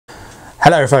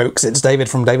Hello folks, it's David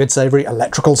from David Savory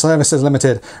Electrical Services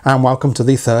Limited, and welcome to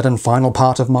the third and final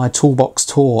part of my toolbox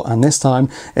tour, and this time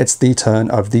it's the turn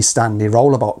of the Stanley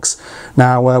rollerbox.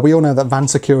 Now we all know that van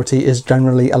security is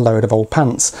generally a load of old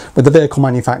pants, with the vehicle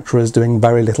manufacturers doing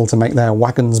very little to make their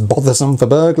wagons bothersome for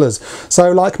burglars.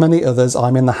 So like many others,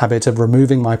 I'm in the habit of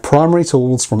removing my primary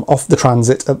tools from off the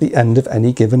transit at the end of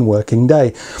any given working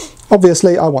day.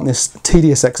 Obviously, I want this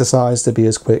tedious exercise to be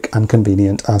as quick and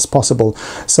convenient as possible,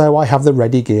 so I have the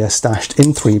ready gear stashed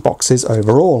in 3 boxes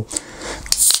overall.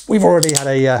 We've already had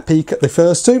a peek at the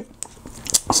first 2,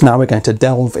 so now we're going to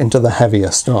delve into the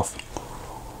heavier stuff.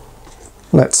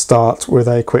 Let's start with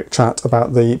a quick chat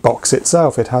about the box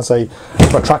itself. It has a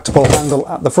retractable handle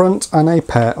at the front and a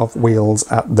pair of wheels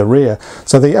at the rear.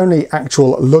 So the only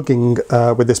actual lugging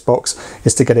with this box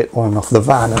is to get it on and off the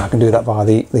van, and I can do that via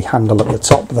the handle at the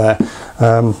top there.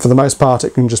 For the most part,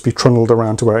 it can just be trundled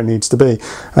around to where it needs to be.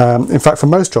 In fact, for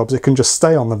most jobs, it can just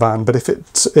stay on the van, but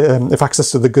if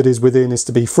access to the goodies within is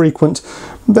to be frequent,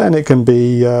 then it can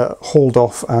be hauled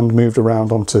off and moved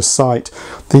around onto site.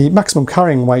 The maximum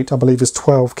carrying weight, I believe, is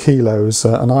 12 kilos,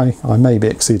 and I may be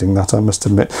exceeding that, I must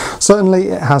admit. Certainly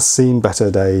it has seen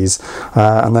better days,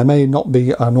 and there may not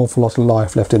be an awful lot of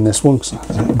life left in this one.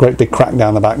 There's a great big crack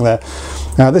down the back there.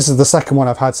 Now this is the second one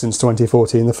I've had since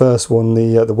 2014. The first one,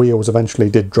 the wheels eventually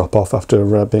did drop off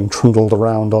after being trundled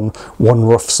around on one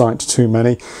rough site too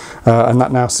many, and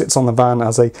that now sits on the van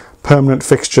as a permanent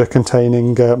fixture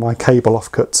containing my cable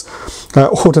offcuts.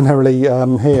 Ordinarily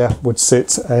here would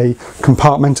sit a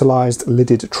compartmentalised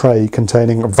lidded tray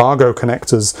containing Vargo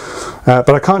connectors, but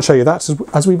I can't show you that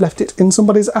as we've left it in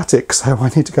somebody's attic, so I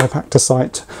need to go back to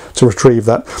site to retrieve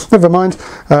that. Never mind,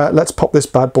 let's pop this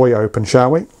bad boy open,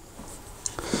 shall we?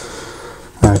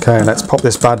 Okay, let's pop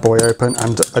this bad boy open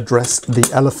and address the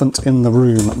elephant in the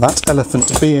room. That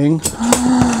elephant being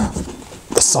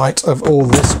the sight of all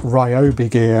this Ryobi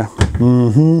gear.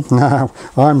 Now,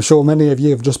 I'm sure many of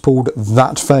you have just pulled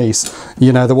that face.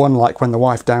 You know, the one like when the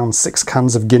wife downs 6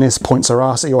 cans of Guinness, points her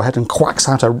arse at your head and quacks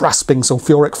out a rasping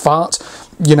sulphuric fart.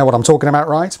 You know what I'm talking about,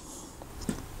 right?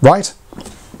 Right?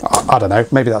 I don't know,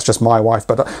 maybe that's just my wife,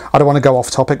 but I don't want to go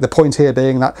off topic. The point here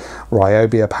being that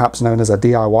Ryobi are perhaps known as a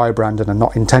DIY brand and are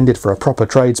not intended for a proper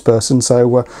tradesperson, so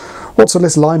what's all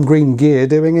this lime green gear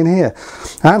doing in here?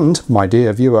 And, my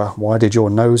dear viewer, why did your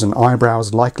nose and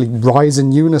eyebrows likely rise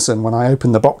in unison when I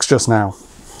opened the box just now?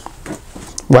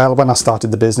 Well, when I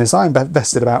started the business, I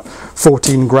invested about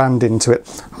 14 grand into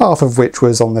it, half of which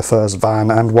was on the first van,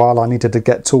 and while I needed to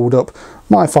get tooled up,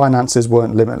 my finances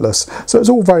weren't limitless. So it's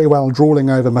all very well drooling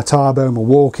over Metabo,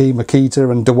 Milwaukee,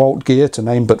 Makita and DeWalt gear, to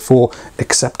name but 4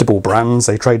 acceptable brands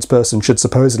a tradesperson should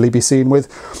supposedly be seen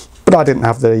with. But I didn't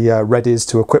have the readies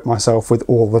to equip myself with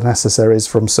all the necessaries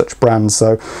from such brands,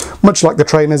 so much like the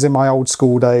trainers in my old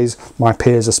school days, my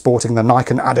peers are sporting the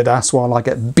Nike and Adidas while I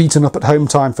get beaten up at home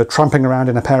time for tramping around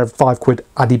in a pair of 5 quid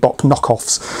Adibok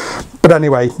knockoffs. But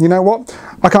anyway, you know what?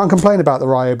 I can't complain about the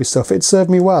Ryobi stuff. It served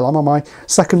me well. I'm on my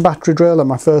 2nd battery drill and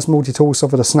my first multi-tool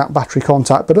suffered a snap battery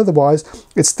contact, but otherwise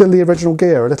it's still the original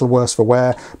gear, a little worse for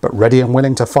wear, but ready and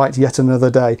willing to fight yet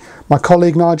another day. My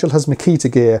colleague Nigel has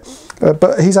Makita gear,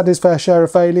 but he's had his fair share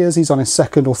of failures. He's on his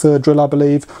 2nd or 3rd drill, I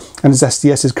believe, and his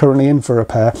SDS is currently in for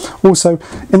repair. Also,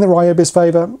 in the Ryobi's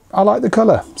favour, I like the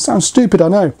colour. Sounds stupid, I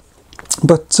know,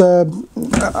 but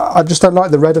I just don't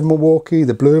like the red of Milwaukee,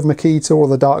 the blue of Makita, or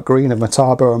the dark green of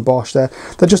Metabo and Bosch. They're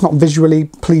just not visually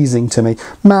pleasing to me.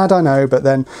 Mad, I know, but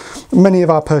then many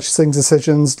of our purchasing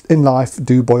decisions in life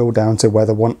do boil down to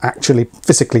whether one actually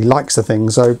physically likes a thing,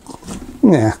 so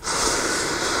yeah.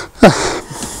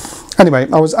 Anyway,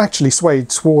 I was actually swayed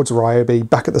towards Ryobi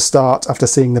back at the start after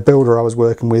seeing the builder I was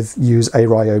working with use a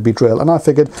Ryobi drill, and I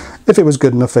figured if it was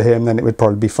good enough for him, then it would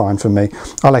probably be fine for me.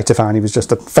 I later found he was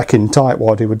just a feckin'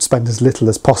 tightwad who would spend as little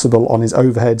as possible on his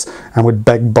overheads and would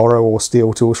beg, borrow or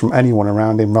steal tools from anyone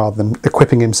around him rather than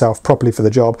equipping himself properly for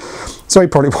the job, so he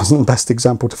probably wasn't the best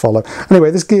example to follow. Anyway,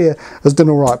 this gear has done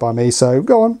alright by me, so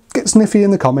go on, get sniffy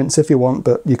in the comments if you want,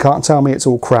 but you can't tell me it's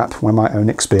all crap when my own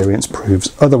experience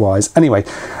proves otherwise. Anyway,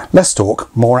 let's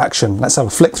talk more action. Let's have a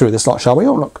flick through this lot, shall we?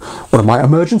 Oh look, one of my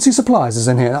emergency supplies is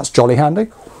in here. That's jolly handy.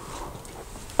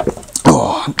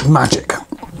 Oh, magic.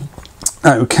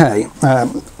 Okay,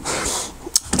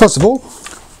 first of all,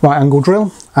 right angle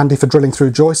drill, handy for drilling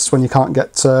through joists when you can't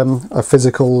get a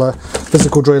physical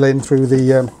drill in through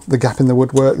the gap in the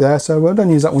woodwork there, so don't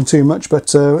use that one too much,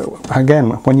 but again,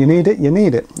 when you need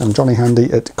it, and jolly handy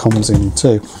it comes in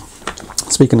too.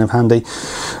 Speaking of handy,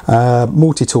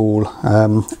 multi-tool.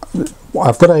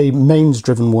 I've got a mains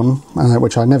driven one,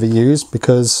 which I never use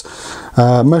because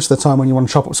Most of the time when you want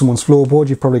to chop up someone's floorboard,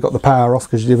 you've probably got the power off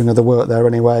because you're doing other work there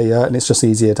anyway, and it's just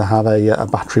easier to have a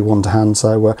battery one to hand,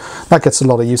 so that gets a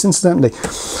lot of use. Incidentally,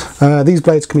 these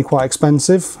blades can be quite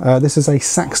expensive. This is a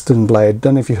Saxton blade.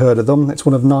 Don't know if you've heard of them. It's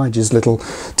one of Nigel's little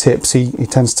tips. He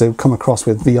tends to come across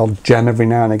with the odd gem every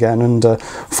now and again, and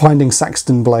finding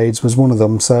Saxton blades was one of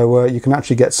them. So you can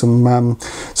actually get some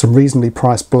reasonably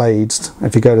priced blades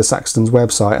if you go to Saxton's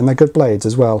website, and they're good blades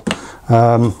as well.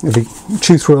 If you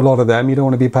chew through a lot of them, you don't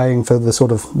want to be paying for the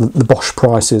sort of the Bosch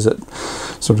prices at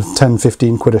sort of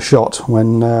 10-15 quid a shot,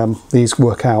 when these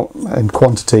work out in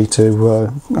quantity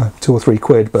to 2 or 3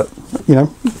 quid. But you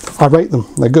know, I rate them,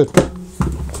 they're good.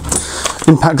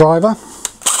 Impact driver.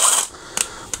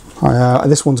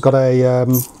 This one's got a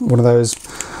one of those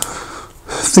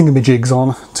thingamajigs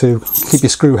on to keep your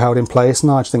screw held in place.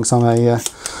 Nigel thinks I'm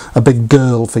a big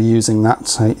girl for using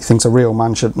that. He thinks a real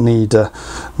man shouldn't need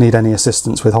any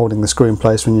assistance with holding the screw in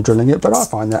place when you're drilling it, but I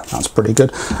find that's pretty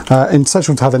good.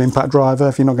 Essential to have an impact driver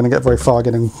if you're not going to get very far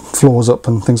getting floors up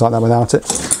and things like that without it.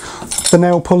 The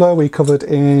nail puller we covered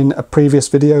in a previous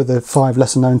video, the 5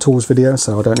 lesser known tools video,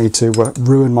 so I don't need to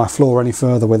ruin my floor any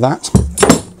further with that.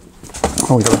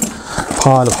 Oh, we've got a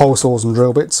pile of hole saws and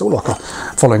drill bits, all like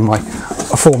following my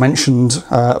aforementioned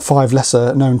 5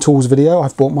 lesser known tools video.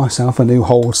 I've bought myself a new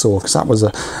hole saw because that was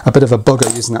a bit of a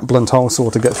bugger using that blunt hole saw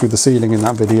to get through the ceiling in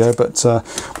that video, but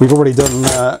we've already done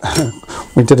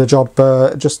we did a job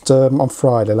just on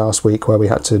Friday last week where we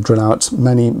had to drill out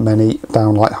many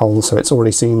downlight holes, so it's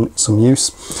already seen some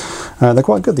use. They're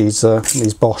quite good, these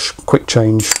Bosch quick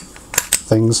change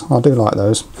things. I do like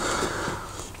those.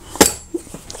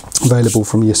 Available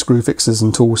from your screw fixers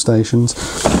and tool stations.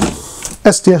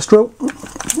 SDS drill.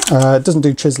 It doesn't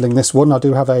do chiselling, this one. I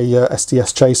do have a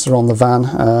SDS chaser on the van.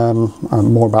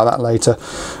 More about that later.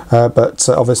 But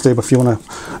obviously if you want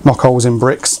to knock holes in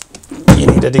bricks, you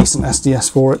need a decent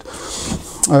SDS for it.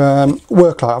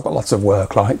 Work light. I've got lots of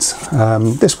work lights.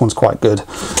 This one's quite good.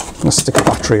 Let's stick a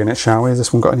battery in it, shall we? Has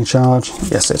this one got any charge?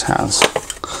 Yes, it has.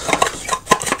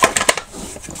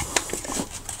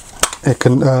 It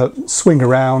can swing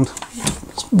around.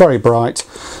 It's very bright.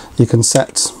 You can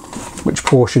set which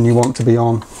portion you want to be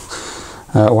on,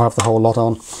 or have the whole lot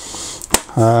on,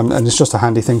 and it's just a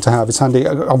handy thing to have. It's handy.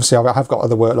 Obviously I have got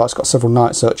other work lights, got several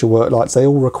Night Searcher work lights. They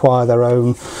all require their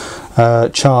own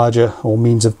charger or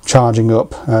means of charging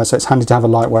up, so it's handy to have a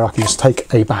light where I can just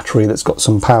take a battery that's got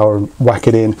some power and whack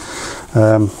it in.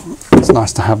 It's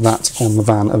nice to have that on the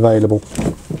van available.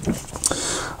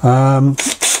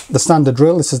 The standard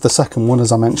drill, this is the second one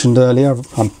as I mentioned earlier.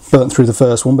 I burnt through the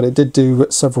first one, but it did do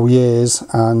several years,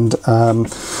 and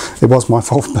it was my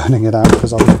fault for burning it out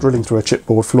because I was drilling through a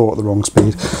chipboard floor at the wrong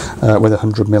speed with a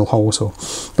 100mm hole saw,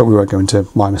 but we won't go into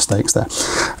my mistakes there.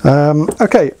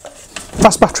 Okay,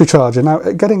 fast battery charger. Now,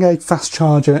 getting a fast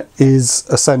charger is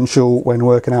essential when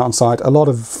working out on site. A lot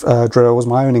of drills,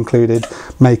 my own included,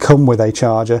 may come with a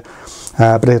charger,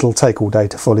 but it'll take all day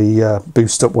to fully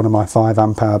boost up one of my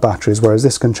 5Ah batteries, whereas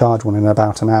this can charge one in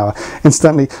about an hour.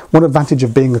 Incidentally, one advantage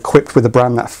of being equipped with a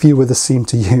brand that few others seem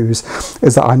to use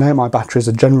is that I know my batteries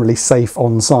are generally safe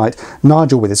on site.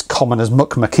 Nigel, with his common as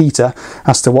muck Makita,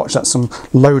 has to watch that some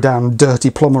low-down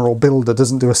dirty plumber or builder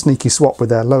doesn't do a sneaky swap with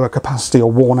their lower capacity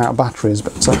or worn-out batteries,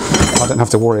 but I don't have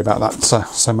to worry about that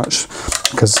so much,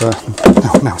 because no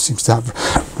one else seems to have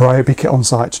Ryobi kit on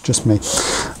site, just me.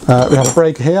 We have a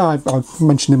breaker here. I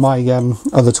mentioned in my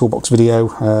other toolbox video,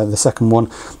 the second one,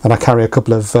 that I carry a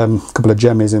couple of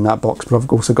jemmies in that box, but I've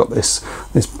also got this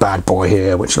bad boy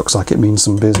here, which looks like it means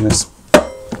some business.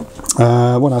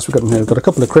 What else we've got in here? We've got a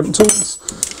couple of crimp tools,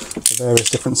 various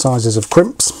different sizes of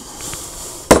crimps,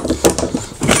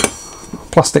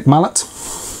 plastic mallet,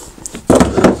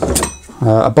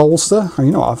 a bolster.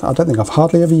 You know, I don't think I've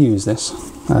hardly ever used this,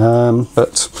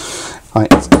 but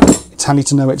it's handy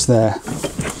to know it's there.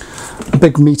 A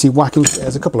big meaty whacking stick.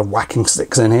 There's a couple of whacking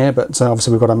sticks in here, but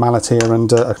obviously we've got a mallet here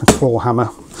and a claw hammer.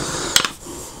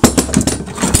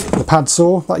 The pad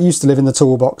saw, that used to live in the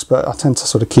toolbox, but I tend to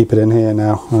sort of keep it in here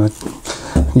now. I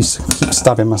used to keep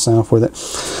stabbing myself with it.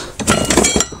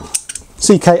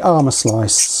 CK armour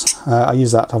slice. I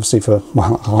use that obviously for,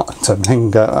 well,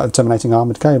 terminating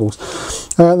armoured cables.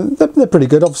 They're pretty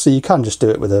good. Obviously you can just do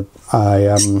it with a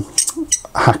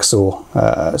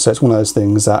hacksaw, so it's one of those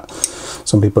things that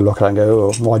some people look at and go,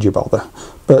 oh, why'd you bother?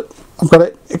 But I've got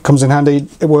it, it comes in handy,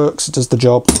 it works, it does the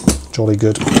job, jolly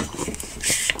good.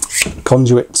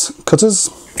 Conduit cutters,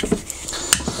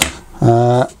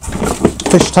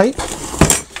 fish tape,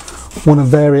 one of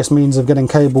various means of getting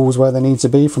cables where they need to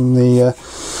be from the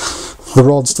the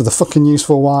rods to the fucking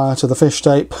useful wire to the fish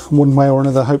tape, one way or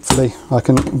another. Hopefully I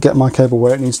can get my cable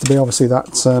where it needs to be. Obviously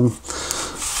that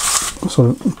sort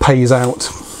of pays out,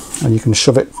 and you can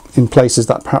shove it in places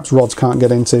that perhaps rods can't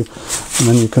get into, and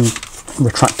then you can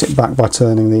retract it back by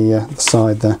turning the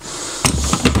side there.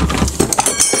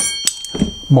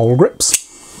 Mole grips.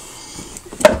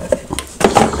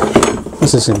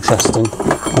 This is interesting.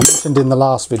 I mentioned in the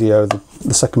last video,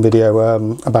 the second video,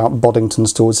 about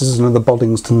Boddington's tools. This is another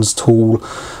Boddington's tool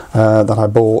that I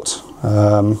bought.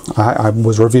 I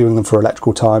was reviewing them for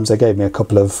Electrical Times. They gave me a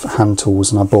couple of hand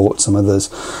tools and I bought some others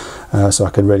so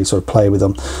I could really sort of play with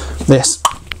them. This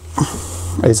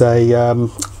is a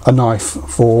knife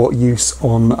for use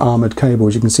on armoured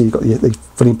cables. You can see you've got the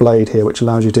funny blade here which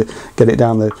allows you to get it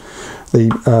down the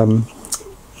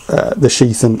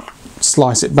sheath and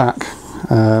slice it back.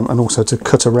 And also to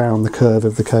cut around the curve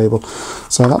of the cable,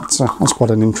 so that's quite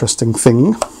an interesting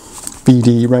thing.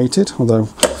 BD rated, although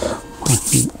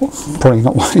probably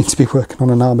not wanting to be working on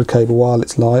an armoured cable while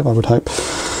it's live, I would hope.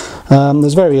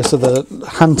 There's various other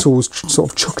hand tools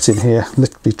sort of chucked in here,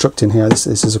 literally chucked in here. This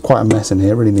is quite a mess in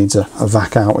here. It really needs a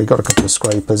vac out. We've got a couple of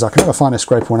scrapers. I can never find a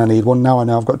scraper when I need one. Now I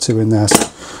know I've got two in there, so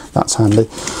that's handy.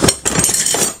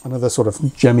 Another sort of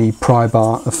gemmy pry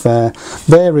bar affair.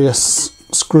 Various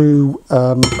screw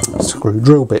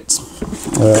drill bits,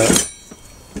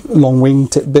 long wing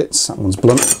tip bits. That one's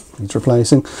blunt, needs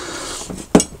replacing.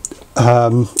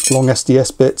 Long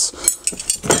SDS bits.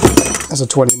 There's a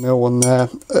 20mm one there.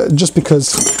 Just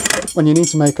because when you need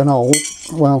to make an awl,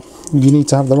 well, you need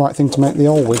to have the right thing to make the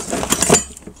awl with.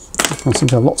 I seem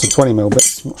to have lots of 20mm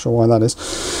bits. Not sure why that is.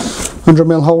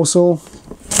 100mm hole saw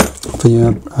for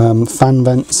your fan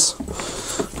vents.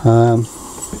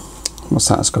 What's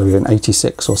that? It's got to be an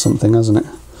 86 or something, hasn't it?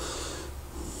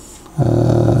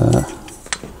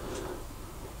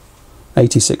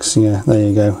 86, yeah, there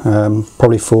you go.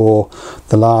 Probably for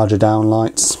the larger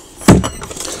downlights.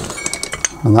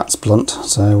 And that's blunt,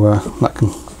 so that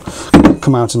can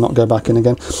come out and not go back in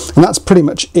again. And that's pretty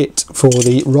much it for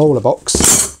the roller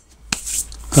box.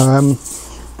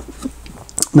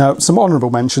 Now, some honourable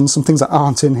mentions, some things that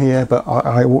aren't in here, but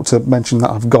I ought to mention that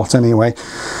I've got anyway.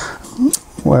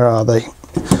 Where are they?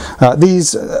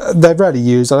 These, they're rarely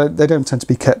used. They don't tend to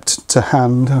be kept to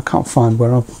hand. I can't find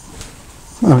where I've...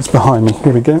 Oh, it's behind me.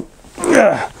 Here we go.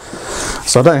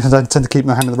 So I don't tend to keep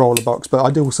my hand in the roller box, but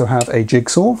I do also have a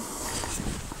jigsaw.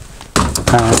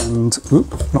 And...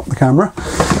 Oop, not the camera.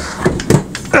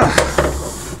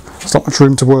 There's not much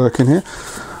room to work in here.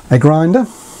 A grinder.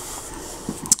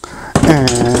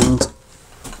 And...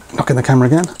 Knocking the camera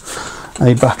again.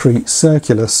 A battery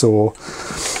circular saw.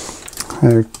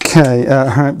 Okay,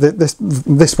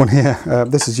 this one here,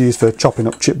 this is used for chopping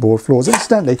up chipboard floors.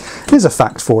 Incidentally, here's a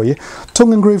fact for you.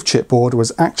 Tongue and groove chipboard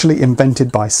was actually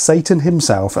invented by Satan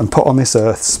himself and put on this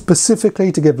earth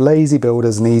specifically to give lazy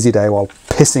builders an easy day while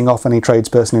pissing off any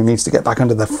tradesperson who needs to get back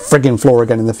under the frigging floor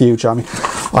again in the future. I mean,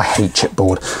 I hate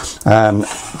chipboard.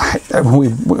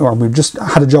 We just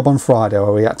had a job on Friday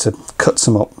where we had to cut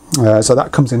some up, so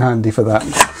that comes in handy for that,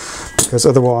 because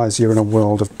otherwise you're in a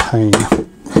world of pain.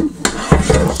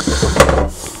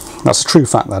 That's a true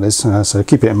fact, that is, so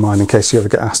keep it in mind in case you ever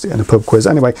get asked it in a pub quiz.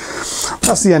 Anyway,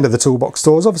 that's the end of the toolbox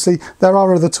tours. Obviously, there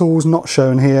are other tools not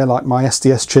shown here, like my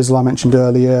SDS chisel I mentioned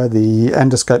earlier, the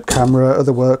endoscope camera,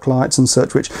 other work lights and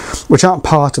such, which aren't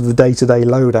part of the day-to-day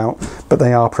loadout, but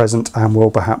they are present and will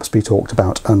perhaps be talked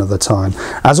about another time.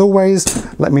 As always,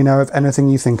 let me know of anything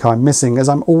you think I'm missing, as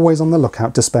I'm always on the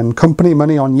lookout to spend company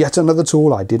money on yet another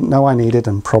tool I didn't know I needed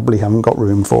and probably haven't got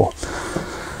room for.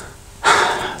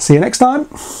 See you next time.